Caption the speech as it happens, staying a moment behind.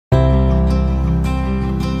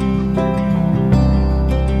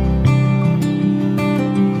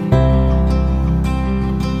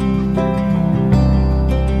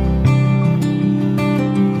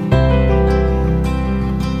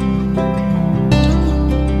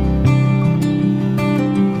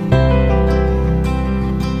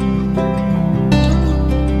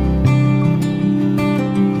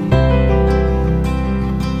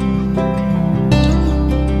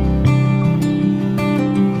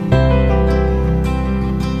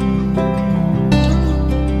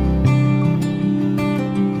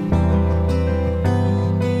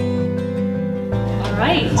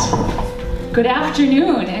Good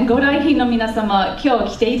afternoon, and Godaihi no minasama, kyou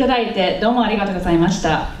kite itadaite domo arigatou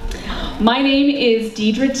gozaimashita. My name is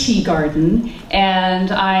Deidre Teagarden,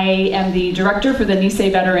 and I am the director for the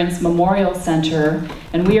Nisei Veterans Memorial Center,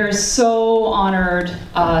 and we are so honored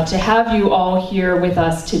to have you all here with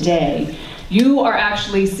us today. You are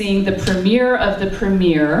actually seeing the premiere of the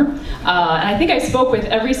premiere, and I think I spoke with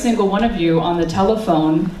every single one of you on the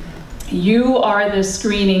telephone. You are the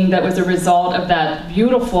screening that was a result of that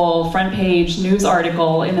beautiful front page news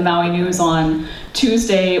article in the Maui News on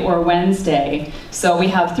Tuesday or Wednesday. So we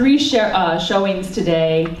have 3 showings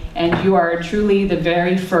today, and you are truly the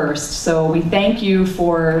very first. So we thank you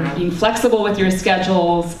for being flexible with your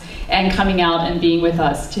schedules and coming out and being with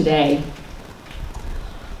us today.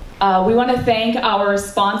 We want to thank our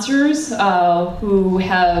sponsors who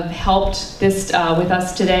have helped this with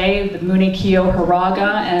us today, the Munikio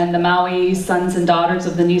Hiraga and the Maui Sons and Daughters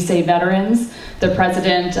of the Nisei Veterans. The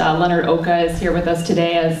president, Leonard Oka, is here with us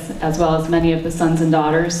today, as well as many of the sons and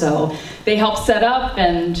daughters. So they helped set up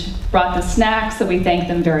and brought the snacks, so we thank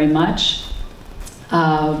them very much.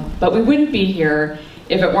 But we wouldn't be here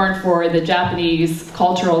if it weren't for the Japanese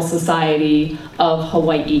Cultural Society of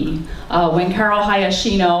Hawaii. When Carol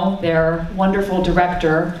Hayashino, their wonderful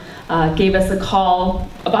director, gave us a call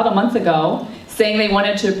about a month ago saying they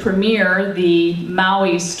wanted to premiere the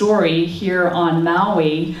Maui story here on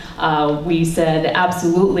Maui, we said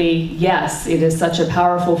absolutely yes. It is such a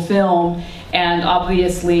powerful film, and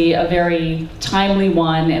obviously a very timely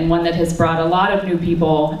one, and one that has brought a lot of new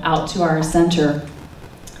people out to our center.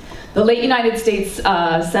 The late United States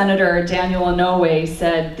Senator Daniel Inouye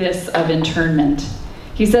said this of internment.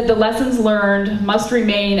 He said, "The lessons learned must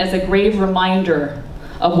remain as a grave reminder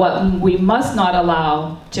of what we must not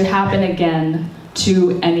allow to happen again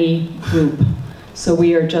to any group." So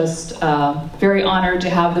we are just very honored to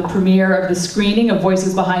have the premiere of the screening of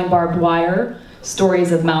Voices Behind Barbed Wire,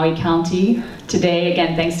 Stories of Maui County. Today,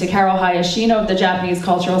 again, thanks to Carol Hayashino of the Japanese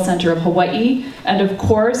Cultural Center of Hawaii, and of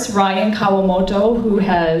course, Ryan Kawamoto, who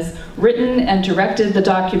has written and directed the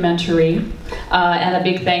documentary, and a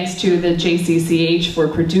big thanks to the JCCH for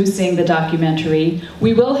producing the documentary.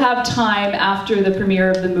 We will have time after the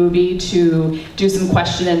premiere of the movie to do some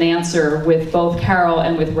question and answer with both Carol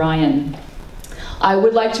and with Ryan. I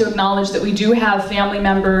would like to acknowledge that we do have family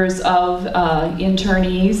members of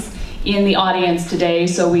internees in the audience today,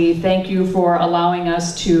 so we thank you for allowing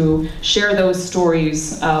us to share those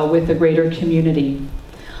stories with the greater community.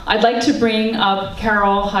 I'd like to bring up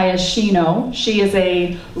Carol Hayashino. She is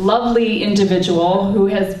a lovely individual who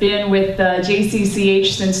has been with the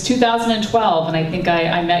JCCH since 2012, and I think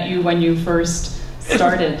I met you when you first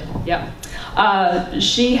started. Yeah.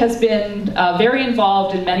 She has been very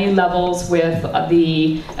involved in many levels with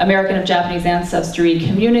the American of Japanese ancestry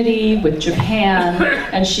community, with Japan,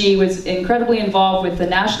 and she was incredibly involved with the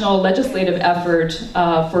national legislative effort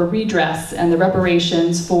for redress and the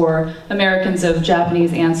reparations for Americans of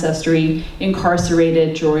Japanese ancestry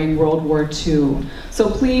incarcerated during World War II. So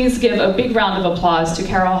please give a big round of applause to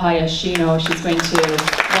Carol Hayashino. She's going to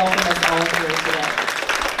welcome us all here today.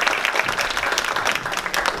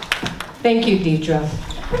 Thank you, Deidre.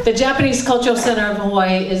 The Japanese Cultural Center of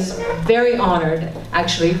Hawaii is very honored,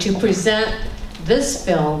 actually, to present this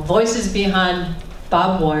film, Voices Behind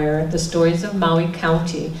Barbed Wire, The Stories of Maui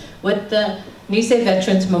County, with the Nisei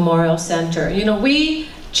Veterans Memorial Center. You know, we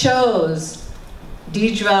chose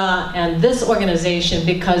Deidre and this organization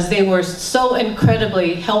because they were so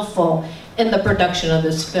incredibly helpful in the production of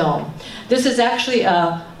this film. This is actually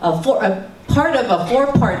part of a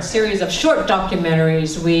 4-part series of short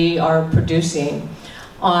documentaries we are producing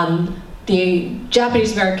on the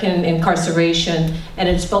Japanese American incarceration, and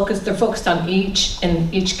they're focused on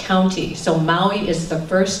each county. So Maui is the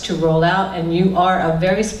first to roll out, and you are a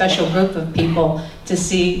very special group of people to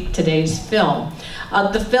see today's film.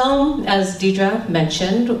 The film, as Deidre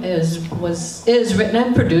mentioned, is written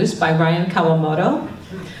and produced by Ryan Kawamoto.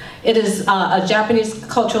 It is a Japanese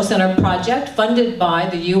Cultural Center project funded by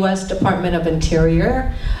the U.S. Department of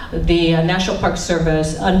Interior, the National Park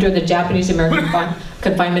Service, under the Japanese American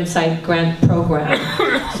Confinement Site Grant Program.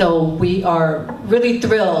 So we are really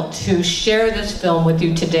thrilled to share this film with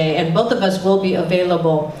you today, and both of us will be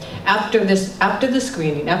available after the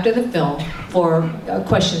screening, after the film, for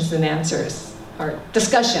questions and answers, or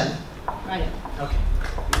discussion. Right. Okay.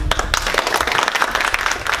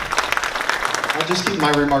 I'll just keep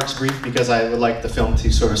my remarks brief because I would like the film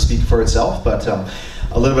to sort of speak for itself, but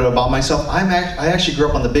a little bit about myself. I actually grew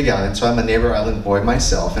up on the Big Island, so I'm a neighbor island boy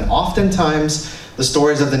myself, and oftentimes the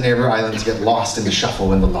stories of the neighbor islands get lost in the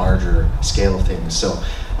shuffle in the larger scale of things. So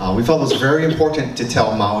we felt it was very important to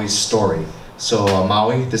tell Maui's story. So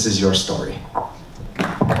Maui, this is your story.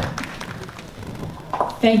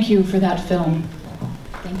 Thank you for that film.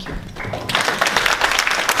 Thank you.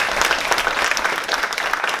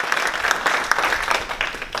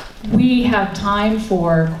 We have time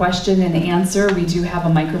for question and answer. We do have a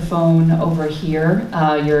microphone over here.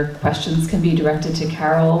 Your questions can be directed to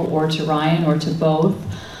Carol or to Ryan or to both.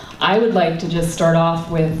 I would like to just start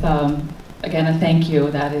off with, again, a thank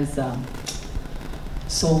you. That is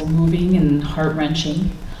soul moving and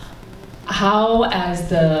heart-wrenching. How, as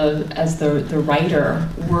the writer,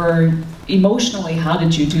 emotionally, how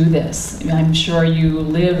did you do this? I mean, I'm sure you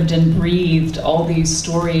lived and breathed all these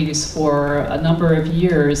stories for a number of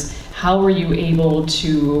years. How were you able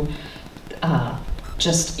to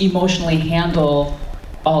just emotionally handle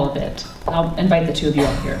all of it? I'll invite the two of you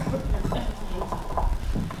up here.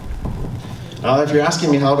 If you're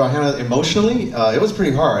asking me how do I handle it emotionally, it was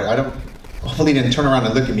pretty hard. Hopefully you didn't turn around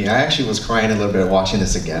and look at me. I actually was crying a little bit watching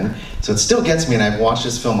this again. So it still gets me, and I've watched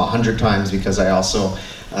this film 100 times because I also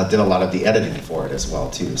did a lot of the editing for it as well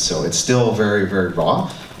too. So it's still very, very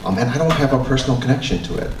raw, and I don't have a personal connection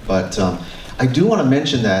to it. But I do want to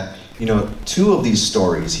mention that, you know, 2 of these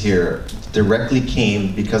stories here directly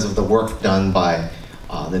came because of the work done by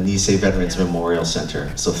the Nisei Veterans Memorial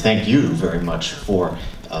Center. So thank you very much for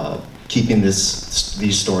keeping these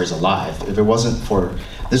stories alive. If it wasn't for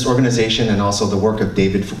this organization and also the work of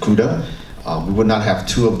David Fukuda, we would not have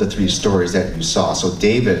 2 of the 3 stories that you saw. So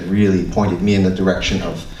David really pointed me in the direction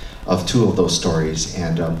of 2 of those stories.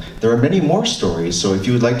 And there are many more stories. So if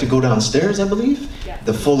you would like to go downstairs, I believe,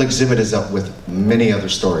 the full exhibit is up with many other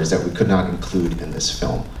stories that we could not include in this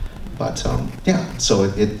film. But yeah, so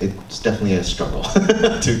it's definitely a struggle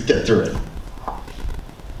to get through it.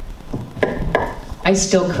 I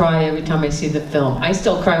still cry every time I see the film. I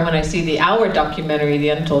still cry when I see the Our documentary, The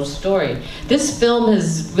Untold Story. This film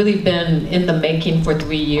has really been in the making for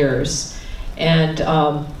 3 years. And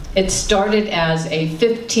it started as a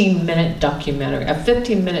 15-minute documentary, a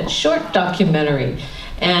 15-minute short documentary.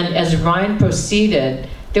 And as Ryan proceeded,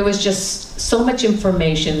 there was just so much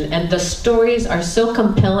information, and the stories are so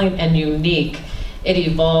compelling and unique, it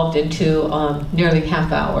evolved into nearly a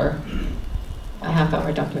half-hour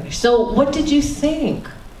documentary. So what did you think?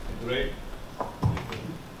 Great.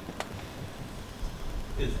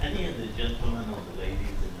 Is any of the gentlemen or the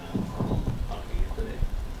ladies in talking today?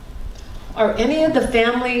 Are any of the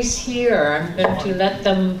families here? I'm going to let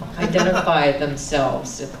them identify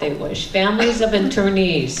themselves if they wish. Families of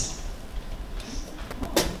internees.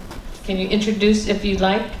 Can you introduce if you'd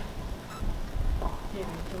like?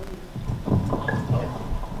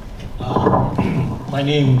 My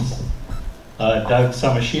name's Doug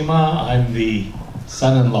Samashima. I'm the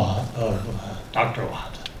son-in-law of Dr.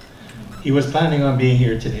 Ohata. He was planning on being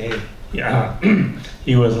here today. Yeah,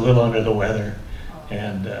 he was a little under the weather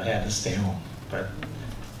and had to stay home. But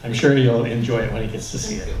I'm sure you'll enjoy it when he gets to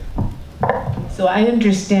see it. So I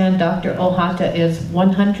understand Dr. Ohata is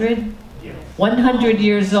 100? 100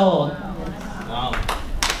 years old. Wow.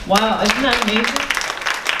 Wow, isn't that amazing?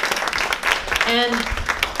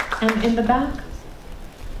 And in the back?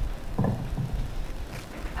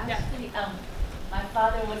 Actually, my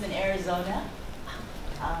father was in Arizona.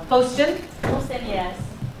 Poston? Poston, yes.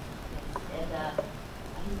 And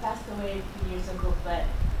he passed away a few years ago, but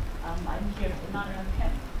I'm here in honor of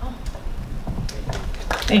him. Oh.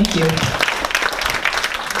 Thank you.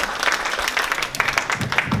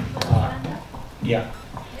 Yeah.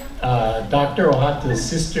 Dr. Ohata's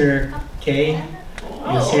sister, Kay,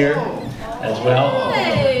 is here as well.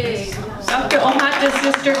 Hey. Dr. Ohata's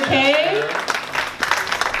sister, Kay.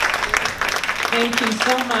 Thank you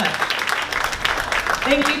so much.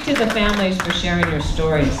 Thank you to the families for sharing your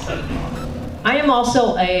stories. I am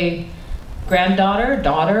also a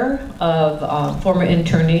daughter of former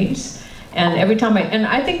internees, and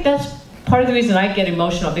I think that's part of the reason I get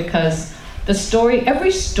emotional, because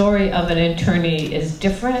every story of an internee is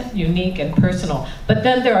different, unique, and personal, but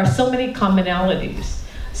then there are so many commonalities.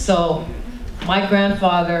 So my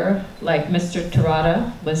grandfather, like Mr.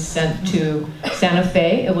 Terada, was sent to Santa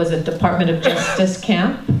Fe. It was a Department of Justice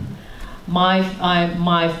camp. My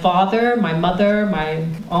father, my mother,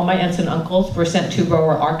 all my aunts and uncles were sent to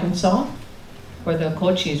Rower, Arkansas, where the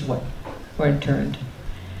Kouchis were interned.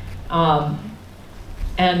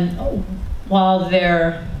 And while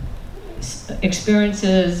their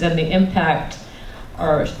experiences and the impact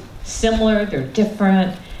are similar, they're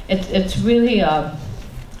different. It's really,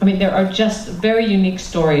 there are just very unique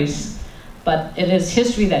stories, but it is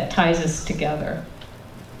history that ties us together.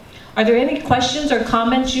 Are there any questions or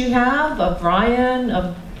comments you have of Ryan,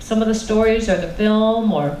 of some of the stories or the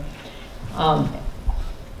film, or,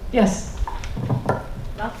 yes?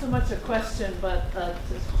 so much a question, but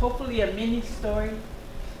hopefully a mini story.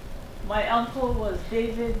 My uncle was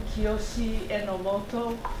David Kiyoshi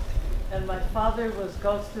Enomoto, and my father was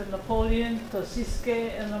Gauster Napoleon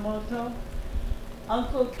Toshisuke Enomoto.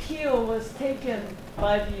 Uncle Kyo was taken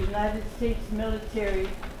by the United States military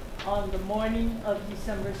on the morning of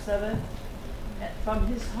December 7th from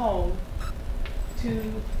his home to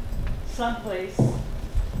someplace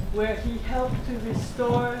where he helped to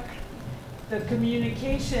restore the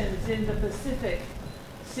communications in the Pacific.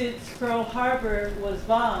 Since Pearl Harbor was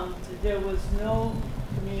bombed, there was no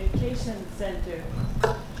communication center.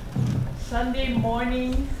 Sunday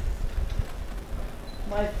morning,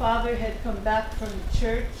 my father had come back from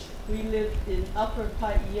church. We lived in Upper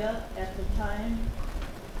Paia at the time,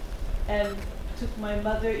 and took my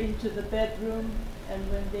mother into the bedroom,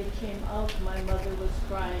 and when they came out, my mother was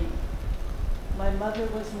crying. My mother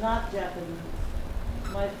was not Japanese.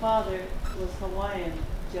 My father was Hawaiian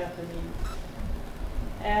Japanese.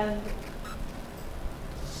 And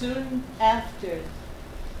soon after,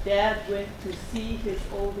 Dad went to see his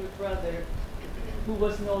older brother, who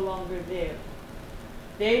was no longer there.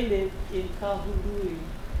 They lived in Kahului,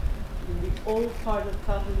 in the old part of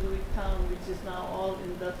Kahului town, which is now all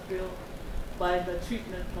industrial, by the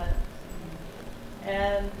treatment plant.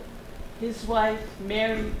 And his wife,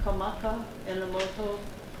 Mary Kamaka Enomoto,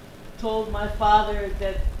 told my father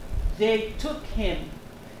that they took him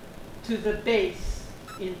to the base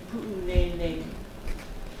in Pu'unene.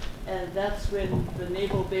 And that's when the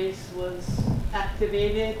naval base was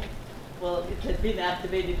activated. Well, it had been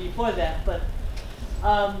activated before that, but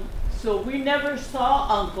so we never saw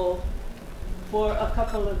Uncle for a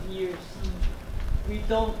couple of years. We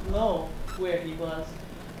don't know where he was.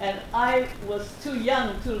 And I was too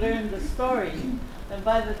young to learn the story. And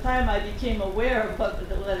by the time I became aware of what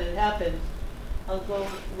had happened, Uncle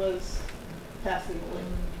was passing away.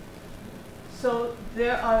 So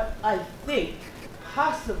there are, I think,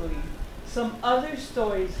 possibly some other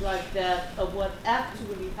stories like that of what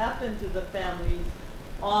actually happened to the family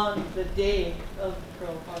on the day of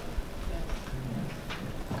Pearl Harbor.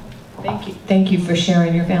 Thank you. Thank you for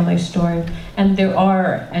sharing your family story. And there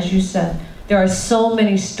are, as you said, there are so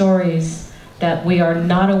many stories that we are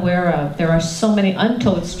not aware of. There are so many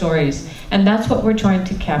untold stories, and that's what we're trying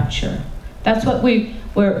to capture. That's what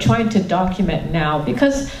we're trying to document now,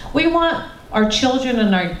 because we want our children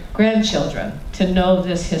and our grandchildren to know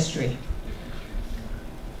this history.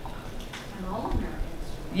 And all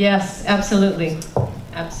Americans. Yes, absolutely.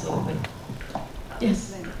 Absolutely.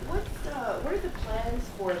 Yes. What are the plans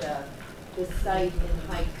for the site in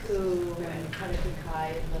Haiku and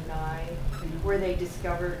Kanepukai and Lanai, where they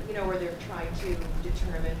discovered, where they're trying to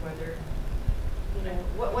determine whether,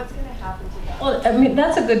 what's going to happen to that? Well, I mean,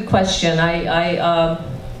 that's a good question.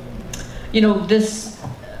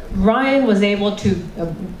 Ryan was able to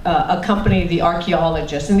accompany the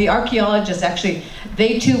archaeologists, and the archaeologists actually,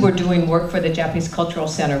 they too were doing work for the Japanese Cultural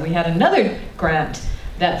Center. We had another grant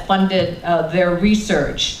that funded their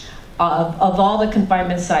research of all the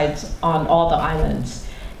confinement sites on all the islands.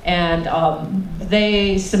 And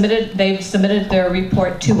they've submitted their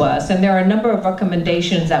report to us, and there are a number of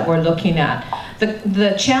recommendations that we're looking at.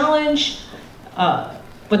 The challenge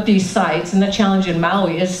with these sites, and the challenge in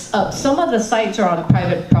Maui, is some of the sites are on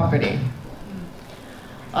private property.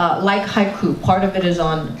 Like Haiku, part of it is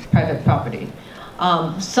on private property.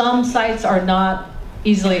 Some sites are not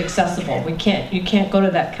easily accessible. You can't go to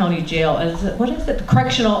that county jail. What is it? The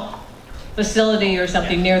correctional facility or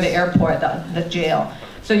something near the airport, the jail.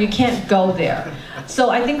 So you can't go there. So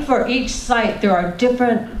I think for each site, there are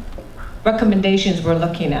different recommendations we're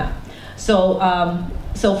looking at. So,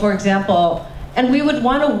 for example, and we would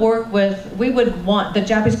want to work with, the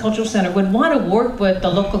Japanese Cultural Center would want to work with the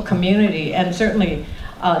local community, and certainly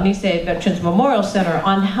Nisei Veterans Memorial Center,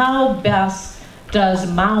 on how best does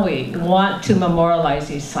Maui want to memorialize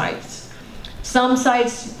these sites. Some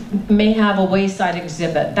sites may have a wayside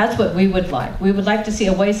exhibit. That's what we would like. We would like to see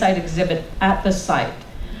a wayside exhibit at the site.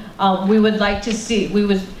 We would like to see,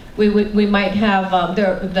 we might have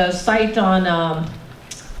the site on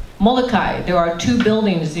Moloka. There are two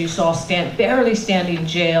buildings you saw barely standing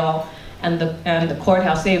jail and the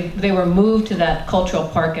courthouse. They were moved to that cultural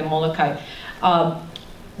park in Moloka.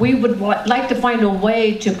 We would like to find a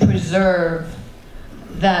way to preserve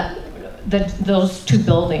those two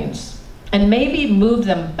buildings, and maybe move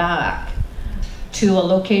them back to a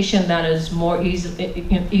location that is more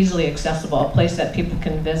easily accessible, a place that people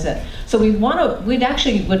can visit. So we'd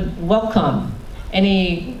welcome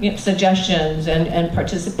any suggestions and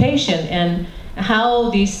participation in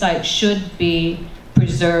how these sites should be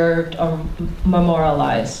preserved or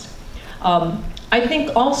memorialized. I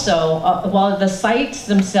think also, while the sites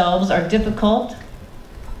themselves are difficult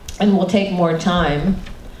and will take more time,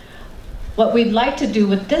 what we'd like to do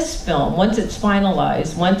with this film, once it's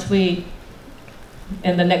finalized, once we,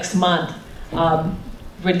 in the next month,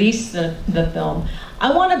 release the film,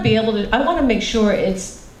 I want to be able to, I want to make sure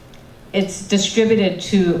it's distributed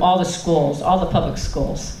to all the schools, all the public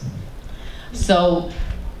schools. So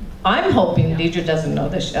I'm hoping, Deidre doesn't know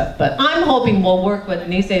this yet, but I'm hoping we'll work with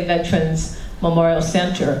Nisei Veterans Memorial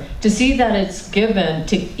Center to see that it's given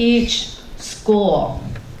to each school,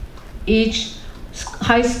 each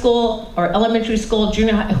high school or elementary school,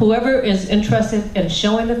 junior high, whoever is interested in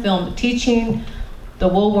showing the film, teaching the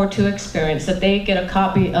World War II experience, that they get a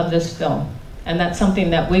copy of this film. And that's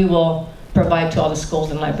something that we will provide to all the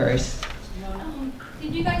schools and libraries.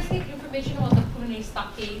 Did you guys get information about the Pune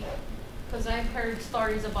stockade? Because I've heard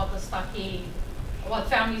stories about the stockade, about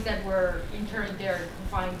families that were interned there,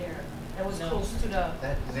 confined there. That was close to the...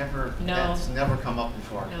 That's never come up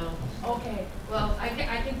before. No. Okay. Well, I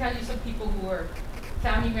can tell you some people who were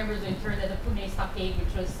family members interned at the Pune stockade,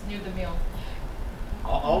 which was near the mill.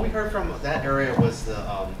 All we heard from that area was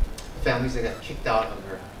the families that got kicked out of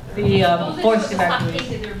their... The forced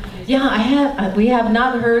evacuation. Yeah, we have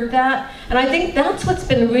not heard that. And I think that's what's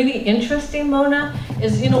been really interesting, Mona,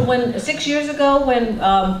 is, you know, when 6 years ago when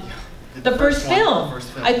the first film,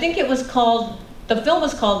 I think it was called, the film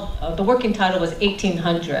was called, the working title was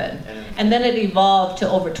 1800. And then it evolved to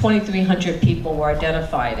over 2,300 people were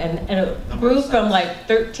identified. And it grew from like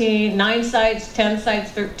 9 sites, 10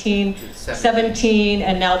 sites, 13, 17,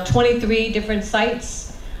 and now 23 different sites.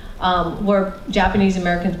 Where Japanese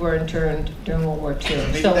Americans were interned during World War II.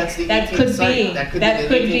 Maybe so that's the that could be that could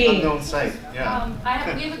be the unknown site. Yeah.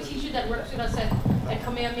 We have a teacher that works with us at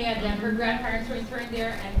Kamehameha, and her grandparents were interned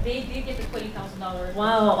there, and they did get the $20,000.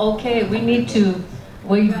 Wow. Okay,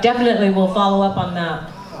 we definitely will follow up on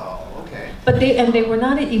that. Oh, okay. But they were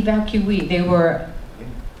not an evacuee. They were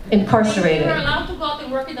incarcerated. They were allowed to go out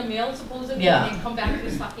and work in the mill supposedly, and come back to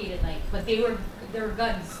the stockade at night. But they were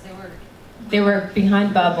guns. They were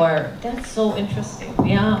behind barbed wire. That's so interesting.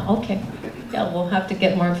 Yeah, okay. Yeah, we'll have to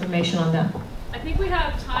get more information on that. I think we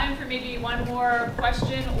have time for maybe one more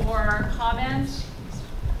question or comment.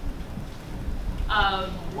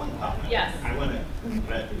 One comment. Yes. I want to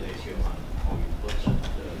congratulate you on how you put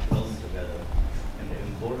the film together. And the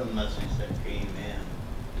important message that came in,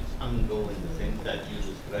 it's ongoing. The things that you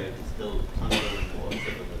described is still ongoing war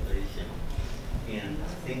civilization. And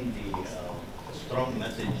I think the strong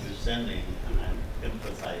message you're sending, and I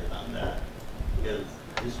emphasize on that, is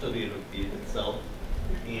history repeats itself,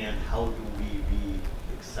 and how do we be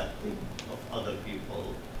accepting of other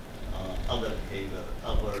people, other behavior,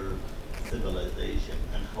 other civilization,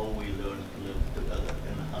 and how we learn to live together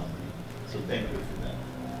in harmony. So thank you for that.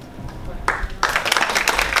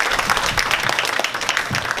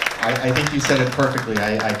 I think you said it perfectly.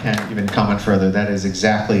 I can't even comment further. That is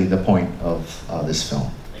exactly the point of this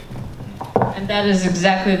film. And that is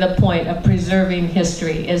exactly the point of preserving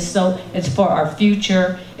history. It's for our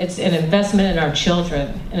future, it's an investment in our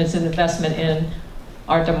children, and it's an investment in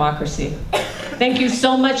our democracy. Thank you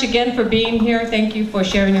so much again for being here. Thank you for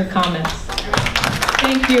sharing your comments.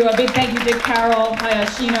 Thank you. A big thank you to Carol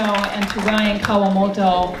Hayashino and to Ryan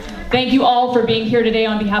Kawamoto. Thank you all for being here today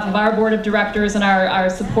on behalf of our board of directors and our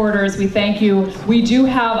supporters. We thank you. We do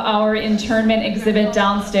have our internment exhibit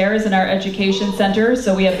downstairs in our education center,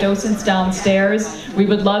 so we have docents downstairs. We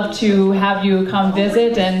would love to have you come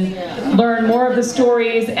visit and learn more of the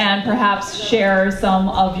stories and perhaps share some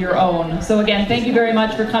of your own. So again, thank you very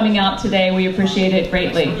much for coming out today. We appreciate it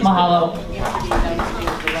greatly. Mahalo.